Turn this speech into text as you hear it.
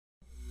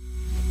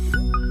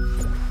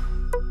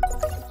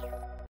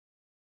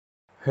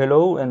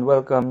Hello and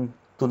welcome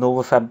to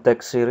Nova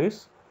FabTech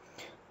series.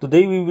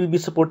 Today we will be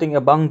supporting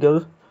a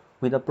bangle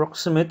with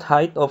approximate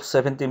height of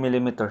 70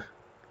 mm.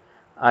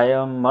 I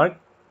am Mark,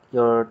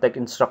 your tech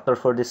instructor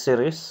for this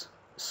series.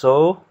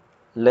 So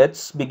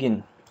let's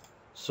begin.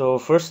 So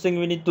first thing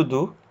we need to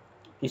do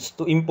is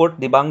to import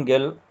the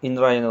bangle in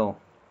Rhino.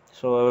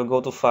 So I will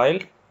go to File,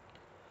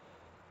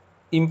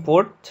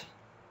 Import,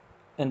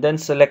 and then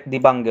select the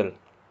bangle.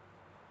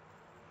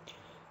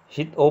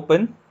 Hit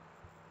Open.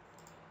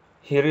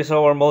 Here is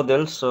our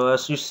model. So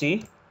as you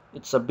see,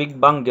 it's a big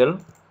bangle.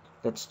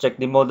 Let's check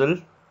the model.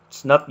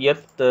 It's not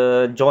yet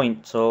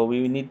joined, so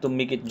we need to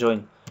make it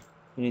join.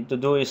 You need to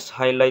do is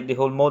highlight the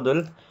whole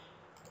model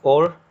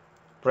or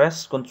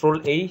press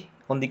Ctrl A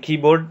on the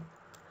keyboard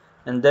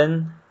and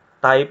then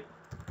type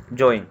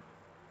join.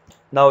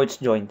 Now it's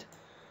joined.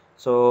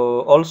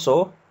 So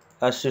also,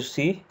 as you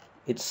see,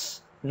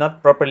 it's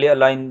not properly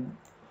aligned.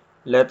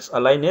 Let's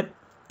align it.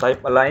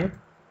 Type align,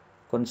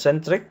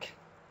 concentric,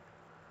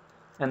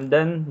 and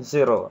then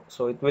 0.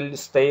 So it will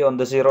stay on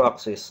the 0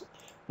 axis.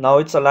 Now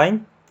it's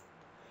aligned.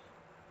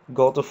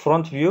 Go to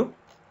front view,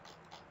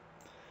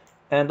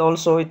 and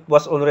also it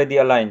was already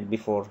aligned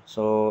before,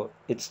 so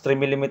it's 3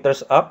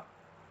 millimeters up.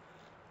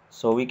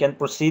 So we can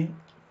proceed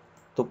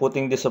to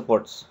putting the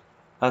supports.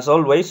 As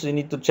always, you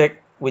need to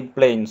check with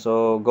plane.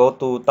 So go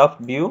to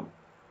top view,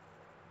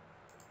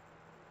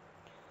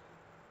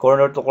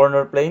 corner to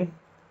corner plane,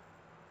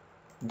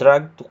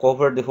 drag to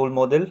cover the whole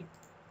model,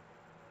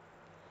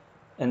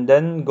 and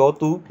then go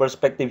to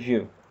perspective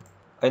view.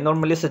 I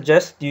normally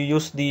suggest you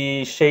use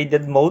the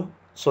shaded mode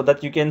so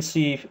that you can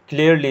see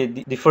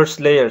clearly the first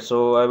layer.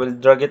 So I will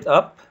drag it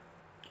up.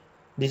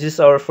 This is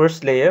our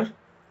first layer,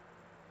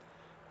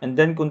 and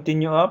then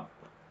continue up.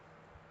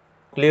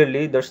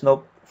 Clearly there's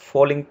no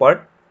falling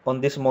part on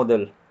this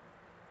model.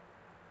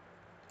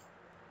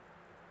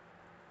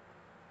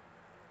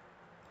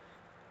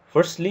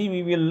 Firstly,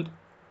 we will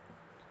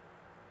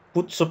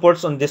put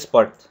supports on this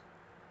part.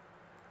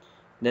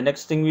 The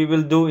next thing we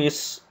will do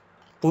is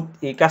put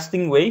a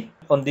casting way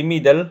on the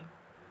middle,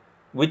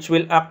 which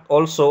will act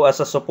also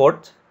as a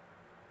support,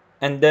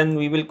 and then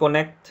we will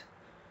connect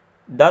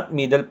that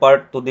middle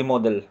part to the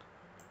model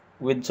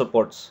with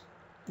supports.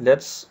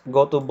 Let's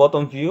go to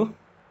bottom view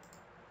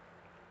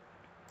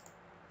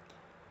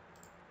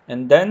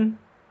and then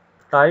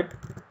type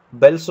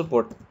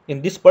BelSupport.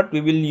 In this part,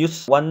 we will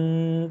use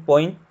 1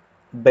 point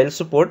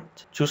BelSupport.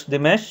 Choose the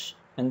mesh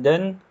and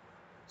then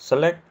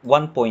select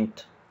 1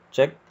 point.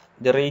 Check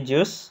the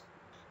radius.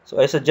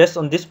 So I suggest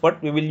on this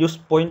part we will use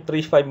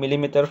 0.35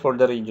 millimeter for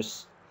the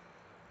radius.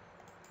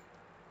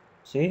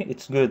 See,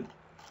 it's good.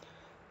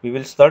 We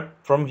will start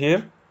from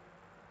here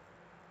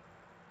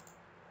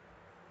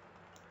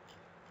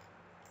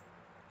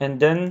and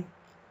then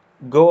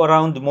go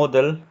around the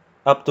model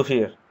up to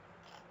here.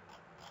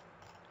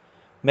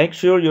 Make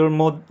sure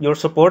your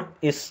support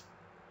is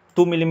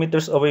 2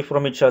 millimeters away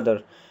from each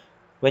other.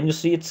 When you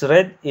see it's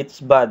red, it's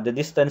bad. The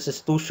distance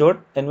is too short,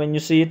 and when you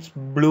see it's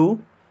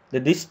blue, the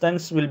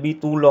distance will be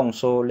too long.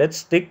 So let's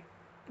stick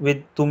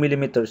with 2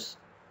 millimeters.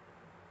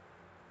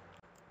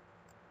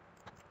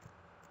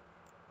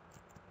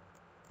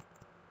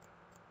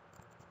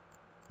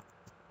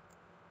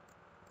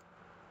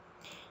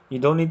 You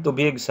don't need to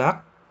be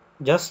exact.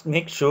 Just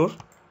make sure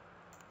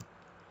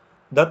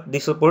that the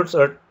supports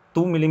are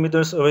 2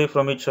 millimeters away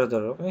from each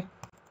other. Okay.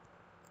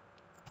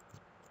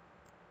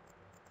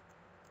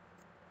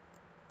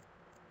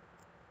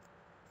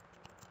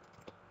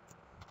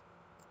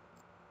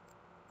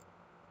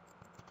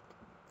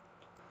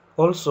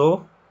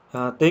 Also,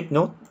 take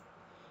note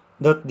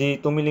that the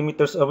 2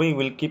 millimeters away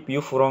will keep you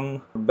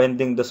from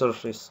bending the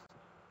surface.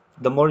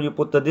 The more you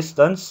put the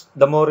distance,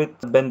 the more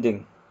it's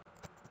bending.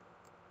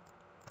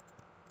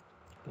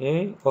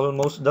 Okay,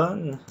 almost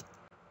done.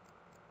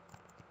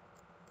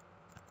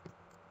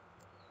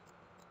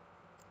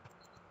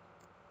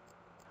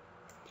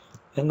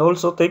 And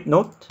also take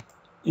note,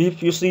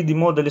 if you see the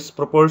model is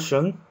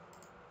proportion,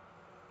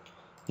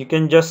 you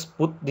can just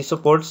put the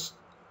supports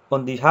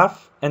on the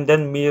half and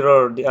then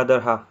mirror the other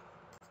half.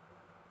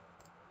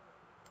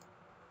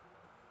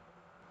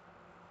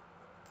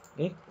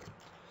 Okay,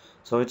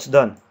 so it's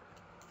done.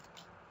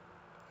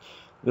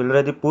 We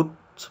already put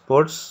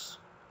supports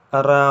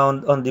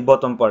around on the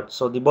bottom part.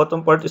 So the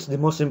bottom part is the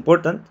most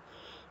important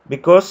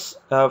because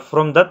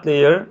from that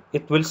layer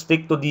it will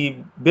stick to the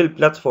build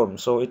platform,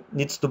 so it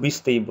needs to be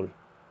stable.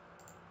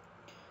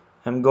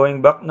 I'm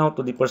going back now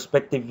to the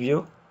perspective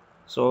view.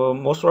 So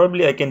most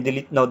probably I can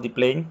delete now the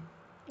plane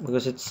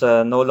because it's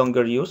no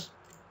longer used.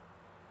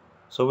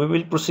 So we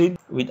will proceed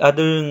with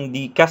adding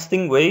the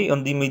casting way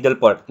on the middle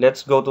part.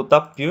 Let's go to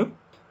top view.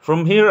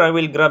 From here I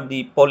will grab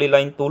the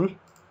polyline tool.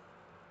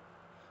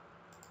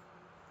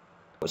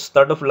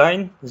 Start of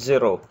line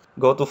 0.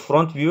 Go to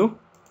front view.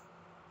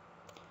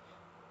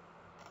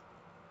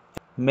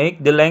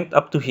 Make the length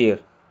up to here.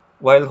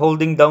 While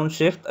holding down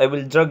shift, I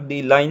will drag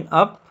the line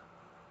up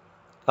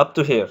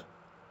to here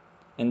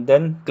and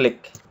then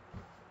click.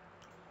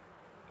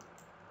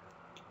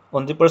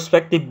 On the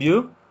perspective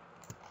view,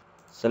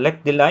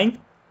 select the line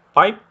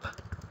pipe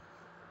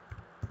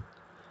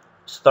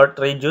start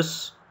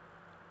radius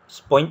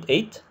is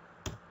 0.8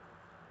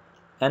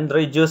 and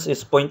radius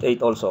is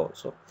 0.8 also,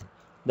 so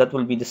that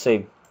will be the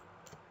same,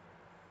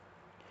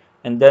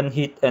 and then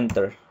hit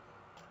enter.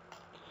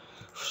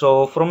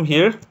 So from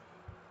here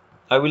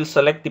I will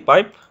select the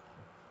pipe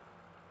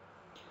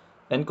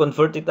and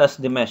convert it as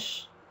the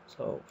mesh.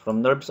 So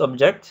from NURBS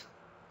object,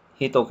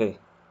 hit OK.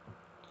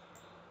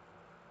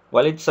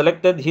 While it's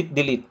selected, hit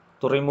delete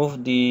to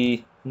remove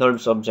the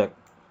NURBS object.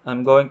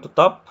 I'm going to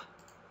top,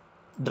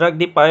 drag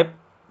the pipe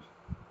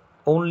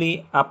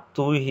only up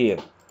to here.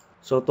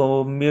 So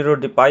to mirror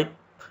the pipe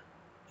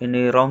in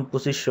a round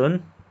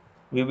position,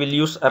 we will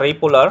use array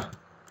polar,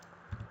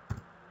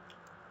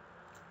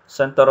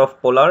 center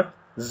of polar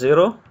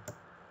 0.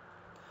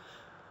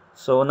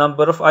 So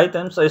number of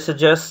items, I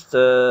suggest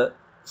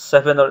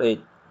 7 or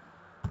 8.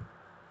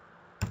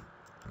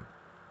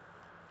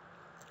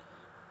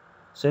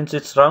 Since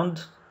it's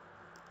round,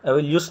 I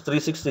will use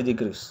 360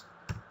 degrees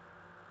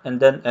and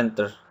then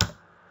enter.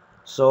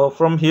 So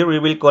from here we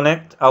will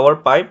connect our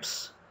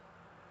pipes.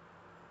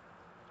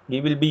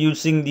 We will be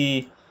using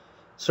the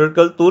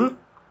circle tool.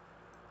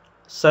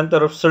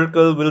 Center of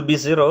circle will be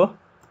 0.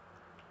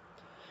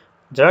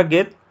 Drag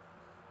it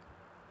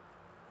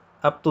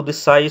up to the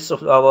size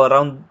of our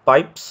round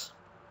pipes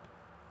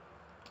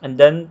and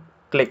then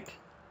click.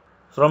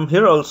 From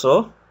here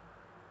also,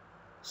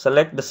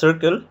 select the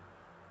circle,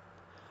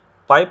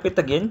 pipe it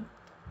again.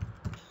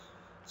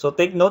 So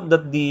take note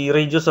that the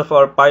radius of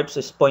our pipes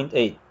is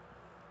 0.8.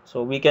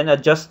 So we can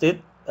adjust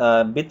it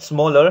a bit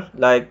smaller,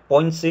 like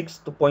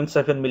 0.6 to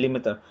 0.7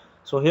 millimeter.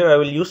 So here I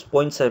will use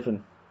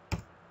 0.7.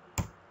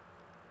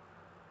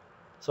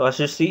 So as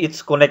you see,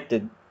 it's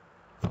connected.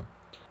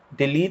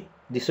 Delete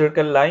the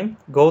circle line,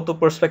 go to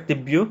perspective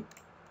view,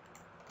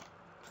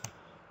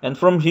 and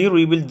from here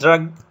we will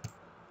drag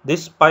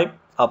this pipe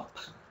up.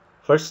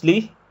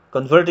 Firstly,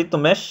 convert it to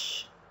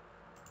mesh.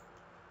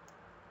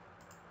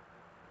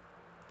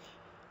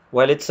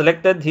 While it's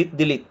selected, hit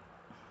delete.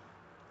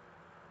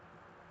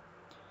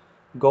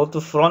 Go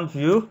to front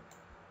view,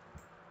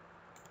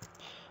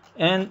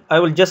 and I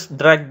will just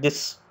drag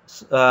this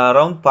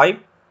round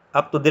pipe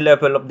up to the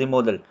level of the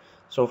model.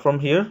 So from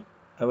here,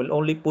 I will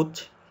only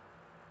put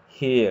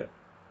here.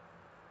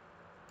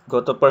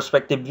 Go to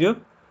perspective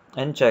view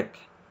and check.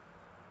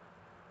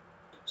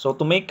 So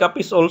to make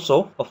copies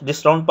also of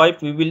this round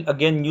pipe, we will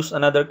again use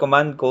another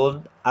command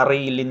called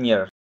array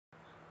linear.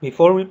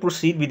 Before we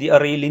proceed with the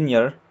array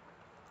linear,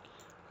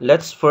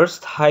 let's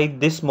first hide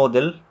this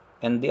model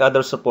and the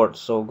other support.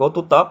 So go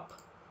to top,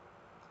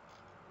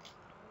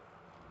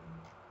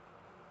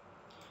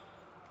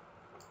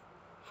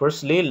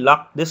 firstly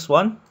lock this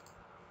one,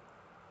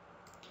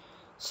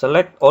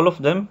 select all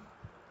of them,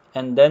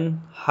 and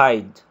then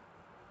hide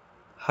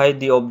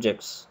the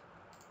objects.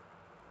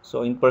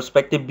 So in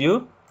perspective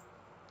view,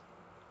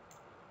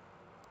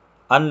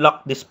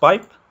 unlock this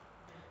pipe,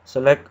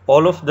 select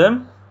all of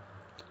them,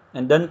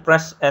 and then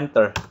press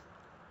enter.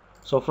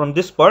 So from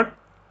this part,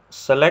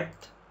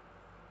 select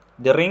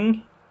the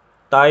ring,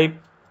 type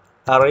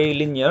array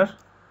linear,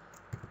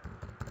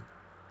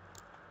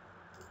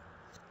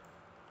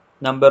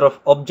 number of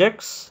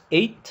objects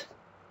 8,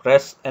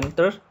 press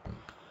enter.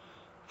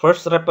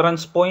 First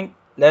reference point,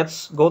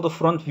 let's go to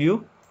front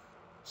view,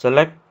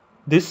 select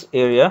this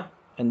area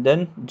and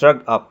then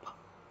drag up.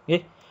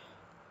 Okay,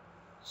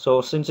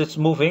 so since it's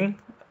moving,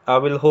 I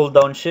will hold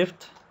down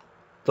shift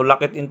to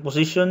lock it in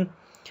position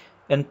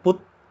and put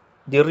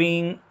the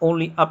ring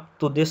only up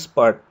to this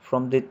part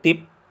from the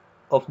tip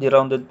of the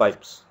rounded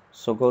pipes.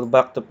 So go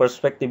back to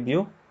perspective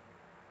view.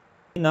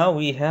 Now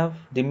we have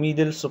the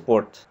middle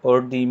support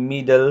or the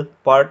middle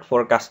part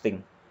for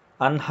casting.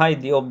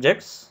 Unhide the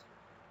objects,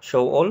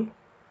 show all.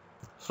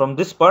 From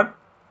this part,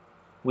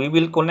 we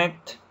will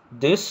connect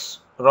this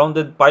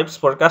rounded pipes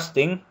for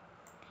casting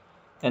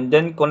and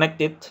then connect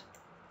it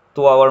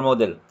to our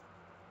model.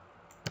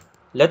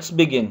 Let's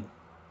begin.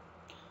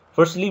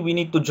 Firstly, we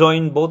need to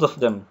join both of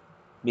them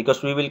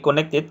because we will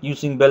connect it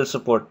using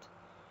BelSupport.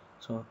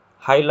 So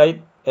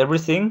highlight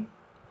everything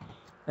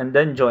and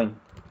then join.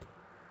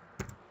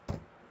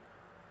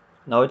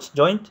 Now it's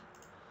joined.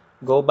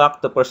 Go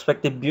back to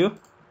perspective view.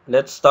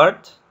 Let's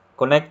start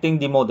connecting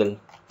the model.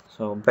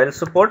 So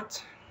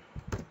BelSupport,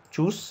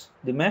 choose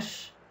the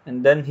mesh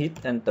and then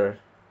hit enter.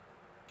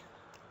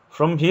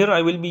 From here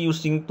I will be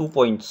using 2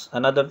 points,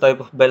 another type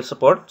of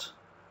BelSupport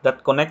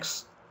that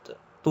connects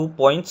 2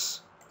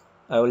 points.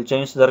 I will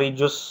change the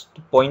radius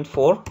to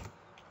 0.4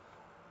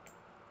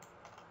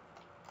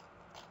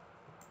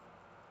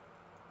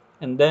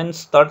 and then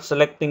start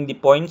selecting the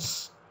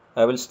points.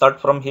 I will start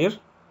from here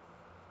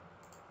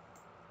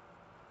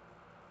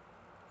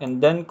and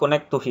then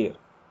connect to here.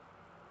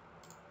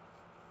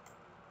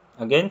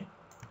 Again,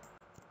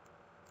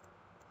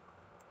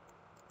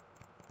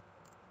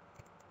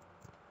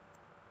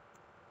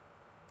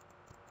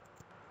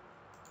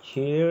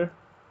 here.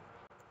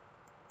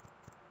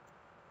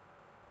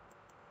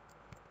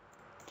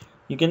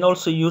 You can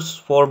also use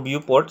 4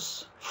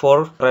 viewports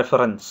for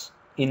reference.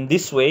 In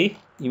this way,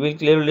 you will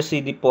clearly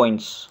see the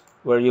points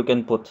where you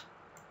can put.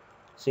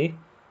 See,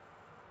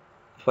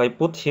 if I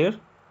put here,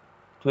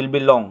 it will be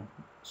long.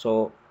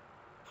 So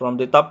from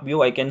the top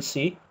view, I can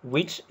see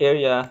which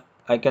area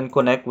I can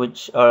connect,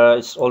 which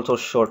is also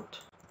short.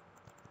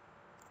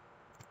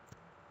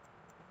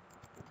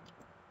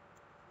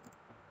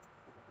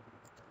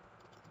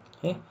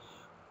 Okay,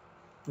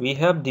 we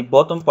have the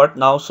bottom part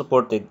now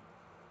supported.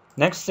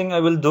 Next thing I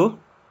will do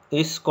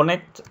is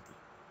connect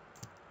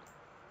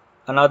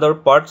another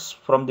parts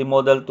from the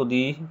model to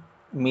the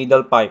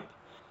middle pipe.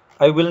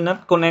 I will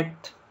not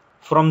connect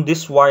from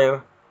this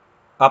wire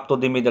up to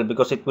the middle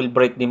because it will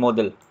break the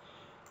model.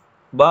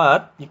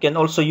 But you can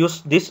also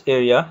use this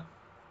area,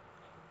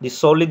 the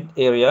solid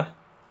area,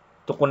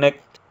 to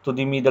connect to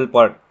the middle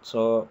part.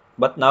 So,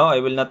 but now I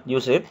will not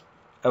use it.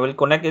 I will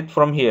connect it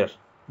from here,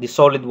 the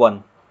solid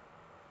one.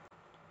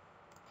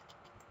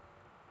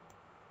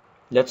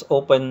 Let's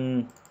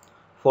open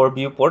 4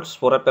 viewports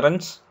for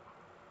reference.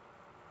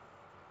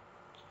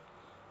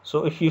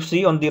 So if you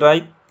see on the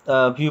right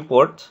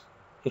viewport,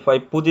 if I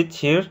put it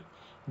here,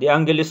 the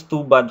angle is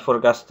too bad for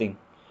casting.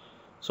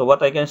 So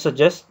what I can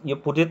suggest, you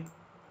put it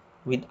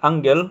with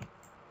angle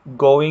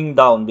going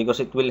down because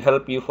it will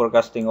help you for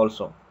casting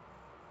also.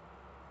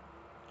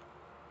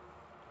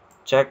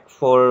 Check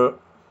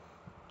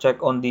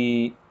on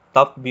the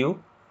top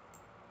view,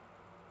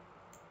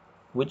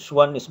 which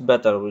one is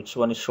better, which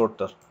one is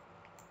shorter.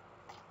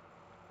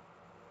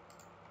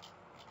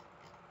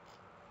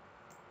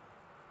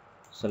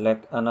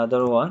 Select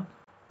another one,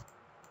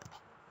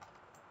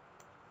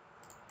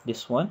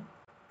 this one,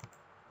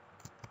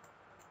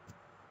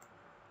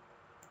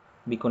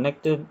 be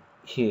connected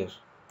here,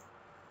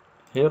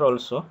 here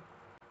also,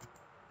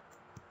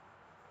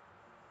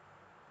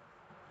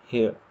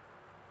 here,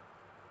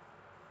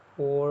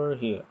 or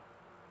here.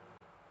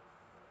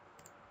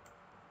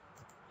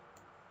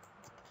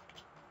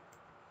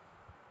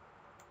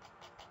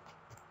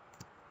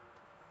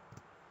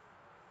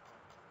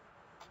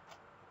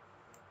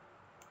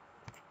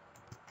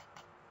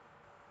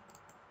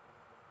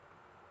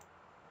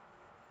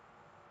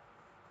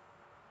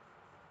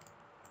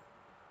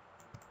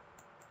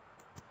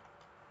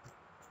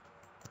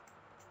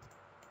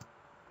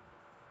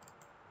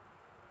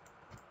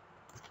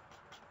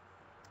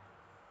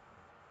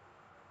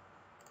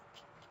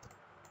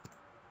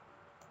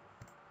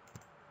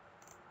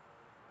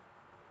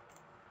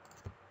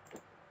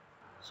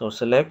 So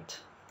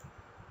select,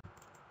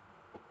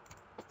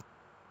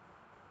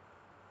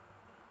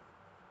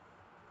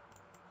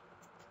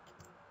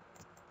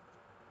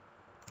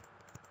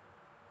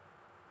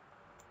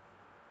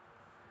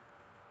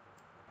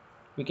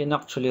 we can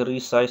actually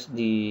resize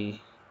the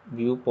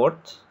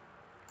viewport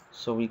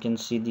so we can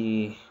see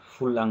the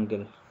full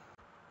angle.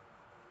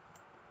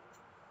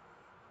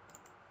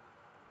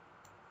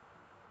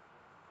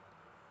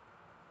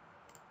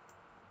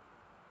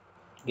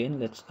 Again,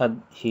 let's add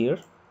here.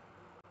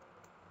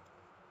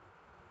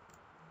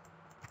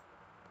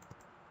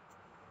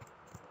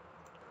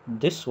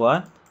 This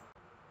one,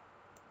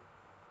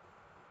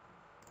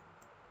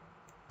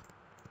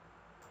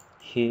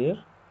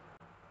 here,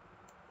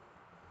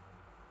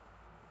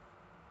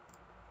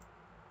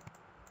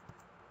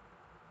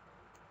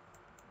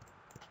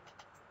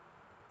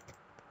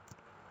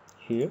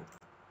 here,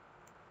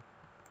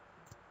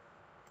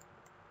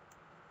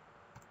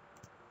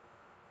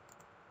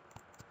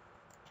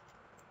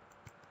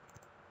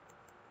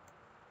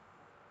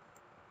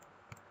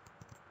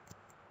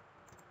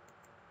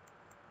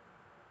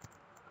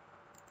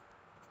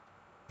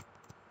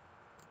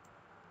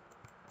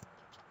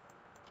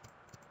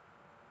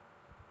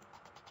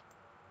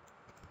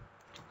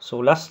 so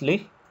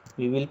lastly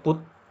we will put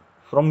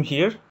from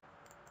here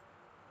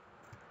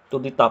to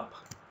the top,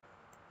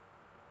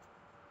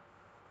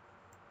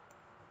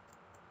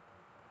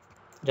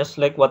 just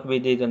like what we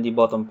did on the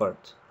bottom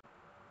part.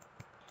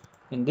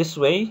 In this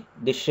way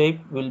the shape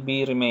will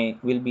be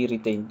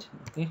retained.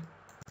 Okay,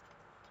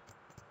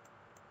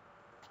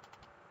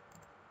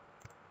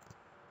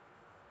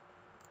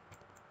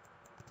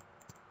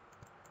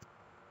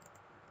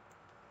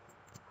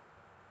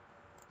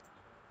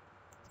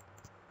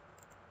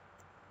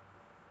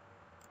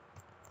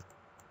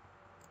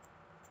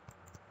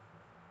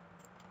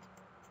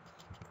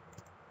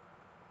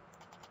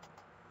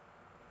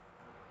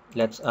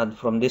 let's add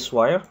from this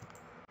wire.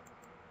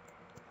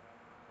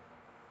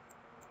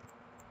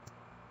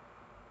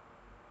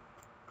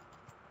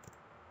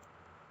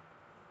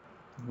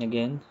 And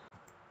again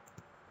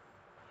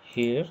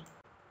here,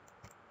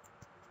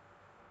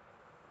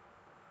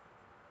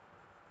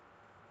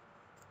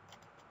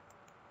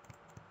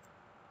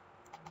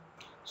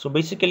 so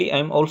basically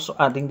I'm also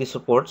adding the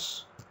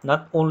supports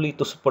not only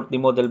to support the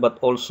model but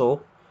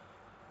also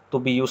to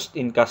be used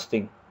in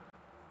casting.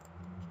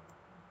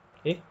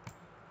 Okay,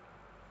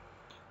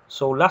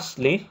 so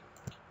lastly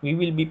we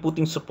will be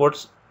putting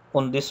supports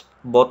on this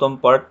bottom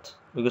part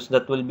because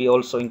that will be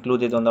also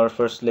included on our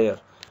first layer.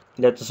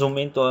 Let's zoom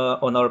into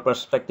on our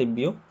perspective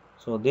view.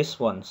 So these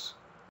ones,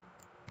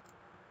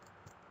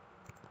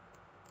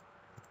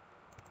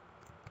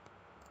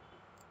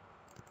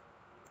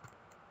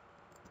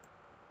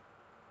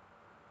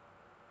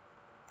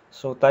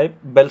 So type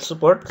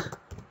BelSupport.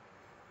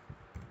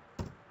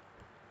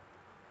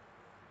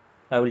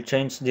 I will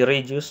change the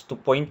radius to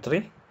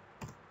 0.3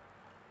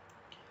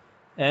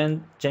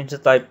 and change the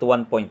type to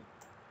 1 point.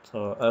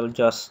 So I'll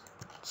just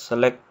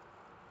select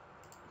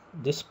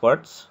these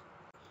parts.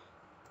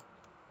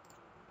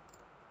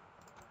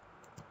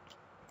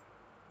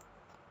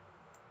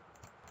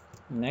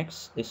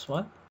 Next, this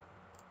one.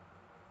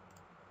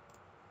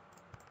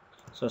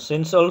 So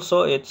since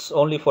also it's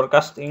only for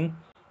casting,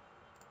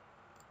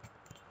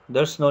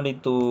 there's no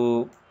need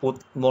to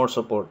put more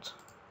support.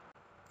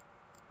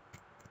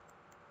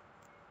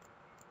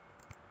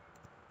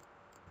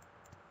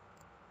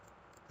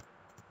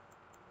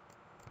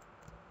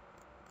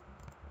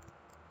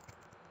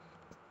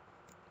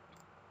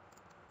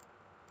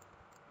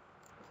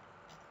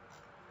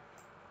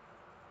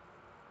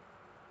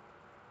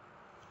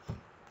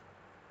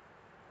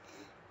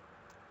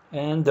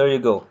 And there you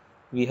go.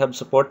 We have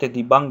supported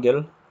the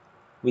bangle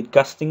with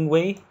casting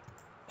way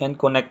and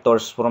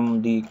connectors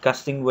from the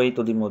casting way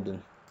to the model.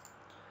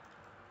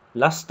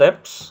 Last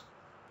steps,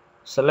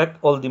 select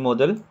all the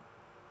model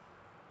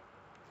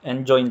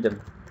and join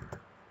them.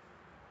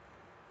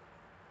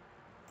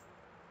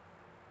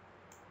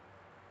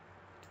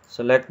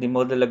 Select the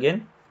model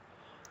again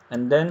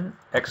and then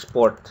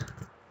export.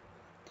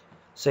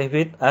 Save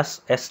it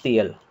as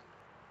STL.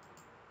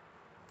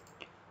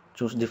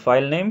 Choose the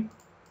file name,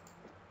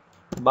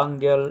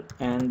 bangle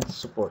and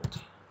support.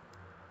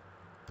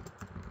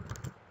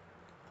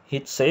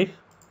 Hit save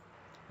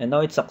and now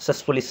it's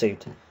successfully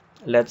saved.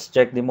 Let's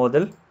check the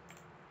model.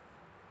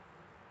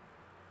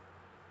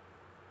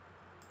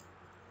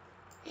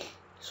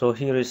 So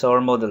here is our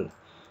model.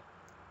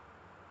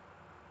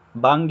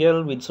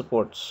 Bangle with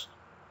supports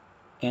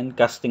and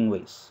casting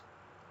ways.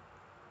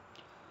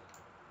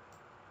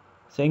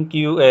 Thank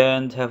you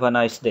and have a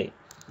nice day.